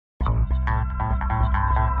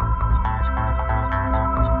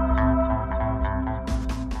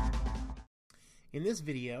In this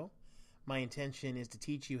video, my intention is to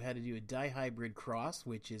teach you how to do a dihybrid cross,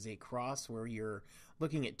 which is a cross where you're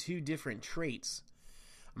looking at two different traits.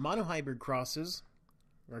 Monohybrid crosses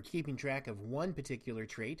are keeping track of one particular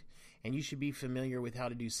trait, and you should be familiar with how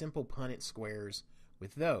to do simple Punnett squares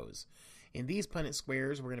with those. In these Punnett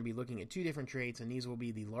squares, we're going to be looking at two different traits, and these will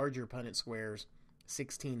be the larger Punnett squares,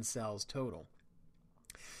 16 cells total.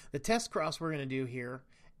 The test cross we're going to do here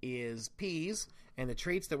is peas, and the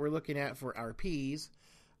traits that we're looking at for our peas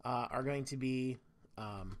are going to be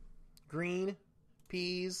green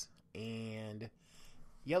peas and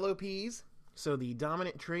yellow peas. So the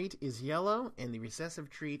dominant trait is yellow and the recessive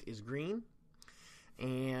trait is green.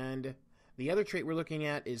 And the other trait we're looking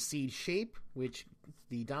at is seed shape, which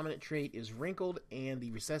the dominant trait is wrinkled and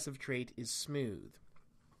the recessive trait is smooth.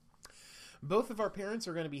 Both of our parents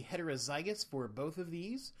are going to be heterozygous for both of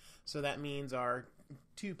these, so that means our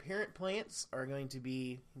two parent plants are going to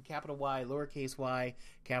be capital Y,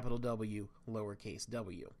 capital W, lowercase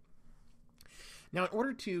w. Now, in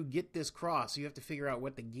order to get this cross, you have to figure out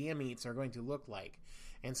what the gametes are going to look like.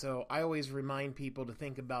 And so I always remind people to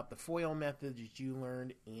think about the FOIL method that you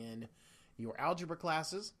learned in your algebra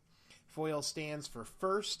classes. FOIL stands for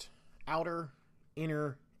first, outer,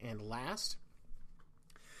 inner, and last.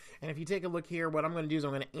 And if you take a look here, what I'm going to do is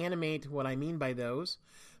I'm going to animate what I mean by those.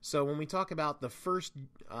 So when we talk about the first,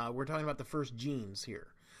 we're talking about the first genes here.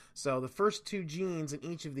 So the first two genes in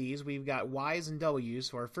each of these, we've got Y's and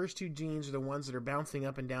W's. So our first two genes are the ones that are bouncing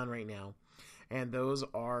up and down right now. And those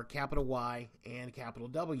are capital Y and capital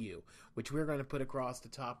W, which we're going to put across the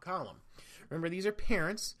top column. Remember, these are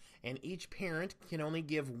parents, and each parent can only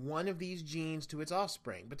give one of these genes to its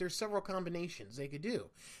offspring. But there's several combinations they could do.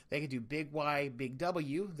 They could do big Y, big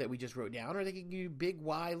W that we just wrote down, or they could do big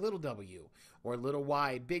Y, little w, or little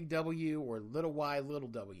y, big W, or little y, little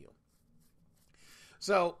w.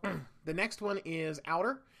 So the next one is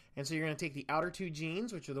outer. And so you're going to take the outer two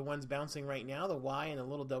genes, which are the ones bouncing right now, the Y and the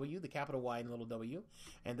little w, the capital Y and little w,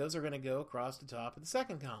 and those are going to go across the top of the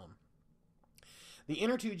second column. The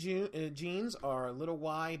inner two genes are little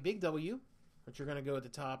y, big W, which are going to go at the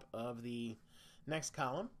top of the next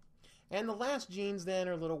column. And the last genes then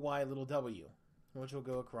are little y, little w, which will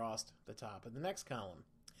go across the top of the next column.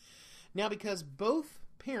 Now, because both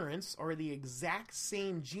parents are the exact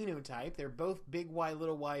same genotype, they're both big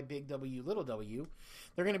Y, big W, little w,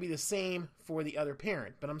 they're going to be the same for the other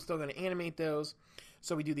parent, but I'm still going to animate those.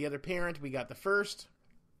 So we do the other parent, we got the first,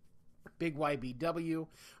 big Y, big W,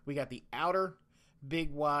 we got the outer,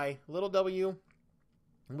 big Y, little w,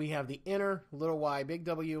 we have the inner, little y, big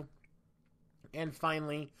W, and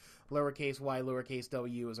finally, lowercase y, lowercase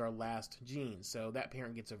w is our last gene. So that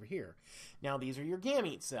parent gets over here. Now, these are your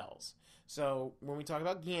gamete cells. So when we talk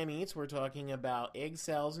about gametes, we're talking about egg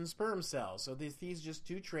cells and sperm cells. So these are just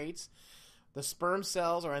two traits. The sperm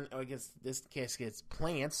cells are, I guess this case it's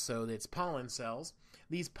plants, so it's pollen cells.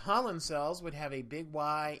 These pollen cells would have a big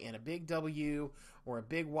Y and a big W, or a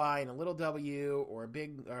big Y and a little w, or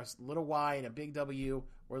a little y and a big W,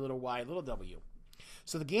 or a little y, little w.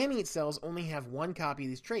 So the gamete cells only have one copy of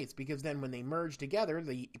these traits, because then when they merge together,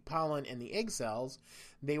 the pollen and the egg cells,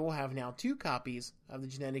 they will have now two copies of the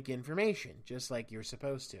genetic information, just like you're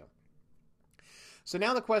supposed to. So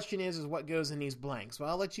now the question is what goes in these blanks? Well,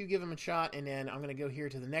 I'll let you give them a shot, and then I'm going to go here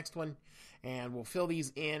to the next one, and we'll fill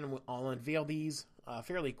these in. I'll unveil these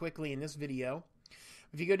fairly quickly in this video.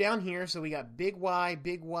 If you go down here, so we got big Y,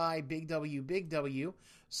 big W, big W.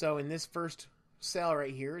 So in this first cell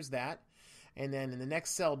right here is that. And then in the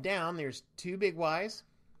next cell down, there's two big Y's,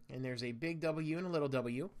 and there's a big W and a little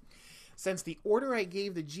w. Since the order I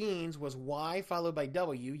gave the genes was Y followed by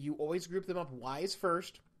W, you always group them up Y's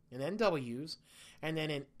first, and then W's. And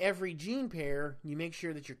then in every gene pair, you make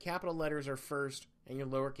sure that your capital letters are first and your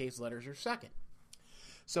lowercase letters are second.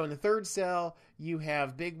 So in the third cell, you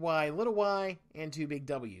have big Y, and two big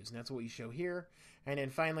W's. And that's what we show here. And then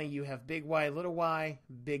finally, you have big Y,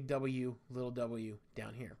 big W, little w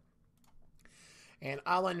down here. And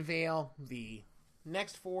I'll unveil the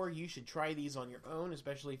next four. You should try these on your own,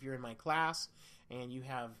 especially if you're in my class and you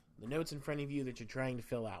have the notes in front of you that you're trying to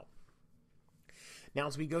fill out. Now,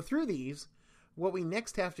 as we go through these, what we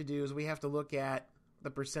next have to do is we have to look at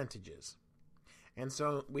the percentages. And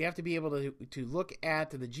so we have to be able to look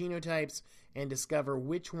at the genotypes and discover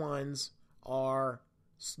which ones are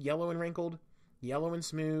yellow and wrinkled, yellow and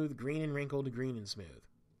smooth, green and wrinkled, green and smooth.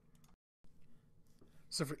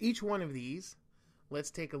 So for each one of these,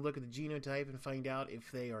 let's take a look at the genotype and find out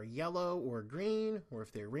if they are yellow or green, or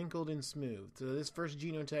if they're wrinkled and smooth. So this first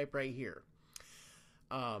genotype right here.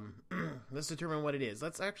 let's determine what it is.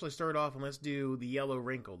 Let's actually start off and let's do the yellow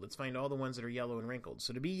wrinkled. Let's find all the ones that are yellow and wrinkled.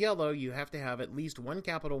 So to be yellow, you have to have at least one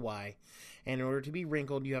capital Y, and in order to be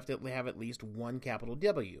wrinkled, you have to have at least one capital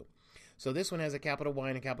W. So this one has a capital Y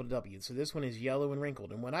and a capital W. So this one is yellow and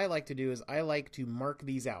wrinkled. And what I like to do is I like to mark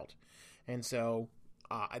these out. And so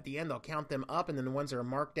at the end, I'll count them up, and then the ones that are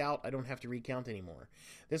marked out, I don't have to recount anymore.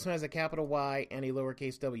 This one has a capital Y and a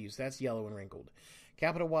lowercase w, so that's yellow and wrinkled.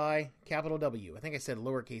 Capital Y, capital W. I think I said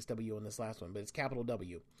lowercase w in this last one, but it's capital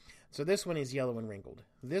W. So this one is yellow and wrinkled.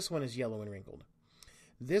 This one is yellow and wrinkled.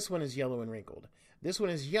 This one is yellow and wrinkled. This one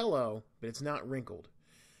is yellow, but it's not wrinkled.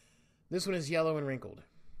 This one is yellow and wrinkled.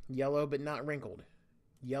 Yellow, but not wrinkled.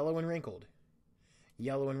 Yellow and wrinkled.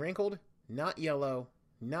 Yellow and wrinkled. Not yellow.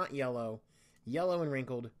 Not yellow. Yellow and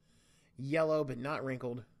wrinkled. Yellow, but not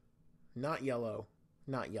wrinkled. Not yellow.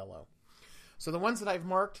 Not yellow. So the ones that I've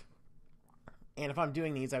marked, and if I'm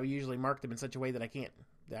doing these, I would usually mark them in such a way that I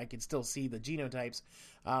can still see the genotypes.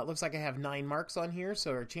 Looks like I have 9 marks on here,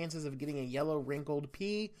 so our chances of getting a yellow wrinkled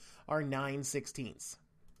P are 9/16.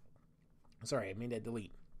 Sorry, I made that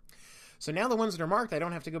delete. So now the ones that are marked, I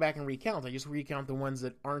don't have to go back and recount. I just recount the ones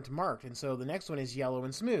that aren't marked. And so the next one is yellow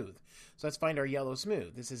and smooth. So let's find our yellow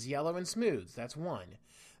smooth. This is yellow and smooth. That's 1.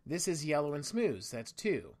 This is yellow and smooth. That's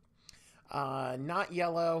 2. Not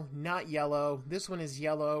yellow, not yellow. This one is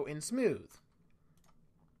yellow and smooth.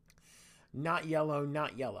 Not yellow,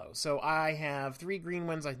 not yellow. So I have 3 green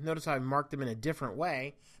ones. I notice I've marked them in a different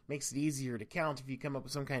way. Makes it easier to count if you come up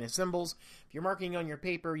with some kind of symbols. If you're marking on your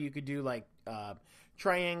paper, you could do like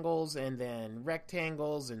triangles and then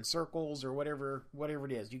rectangles and circles or whatever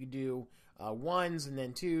it is. You could do 1s and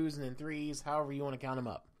then 2s and then 3s, however you want to count them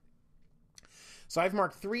up. So I've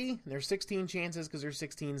marked 3. There's 16 chances because there's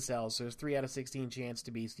 16 cells, so there's 3 out of 16 chance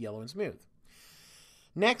to be yellow and smooth.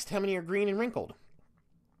 Next, how many are green and wrinkled?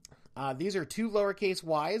 These are 2 lowercase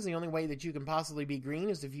y's. The only way that you can possibly be green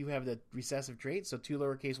is if you have the recessive trait. So 2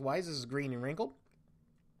 lowercase y's. This is green and wrinkled.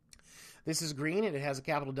 This is green and it has a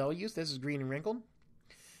capital W. So this is green and wrinkled.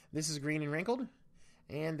 This is green and wrinkled.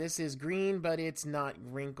 And this is green, but it's not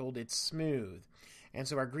wrinkled. It's smooth. And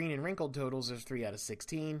so our green and wrinkled totals is 3 out of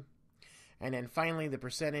 16. And then finally, the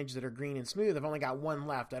percentage that are green and smooth, I've only got 1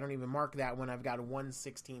 left. I don't even mark that one. I've got a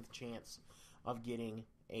 1/16th chance of getting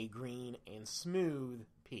a green and smooth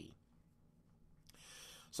P.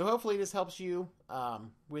 So hopefully this helps you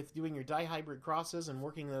with doing your dihybrid crosses and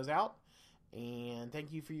working those out. And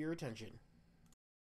thank you for your attention.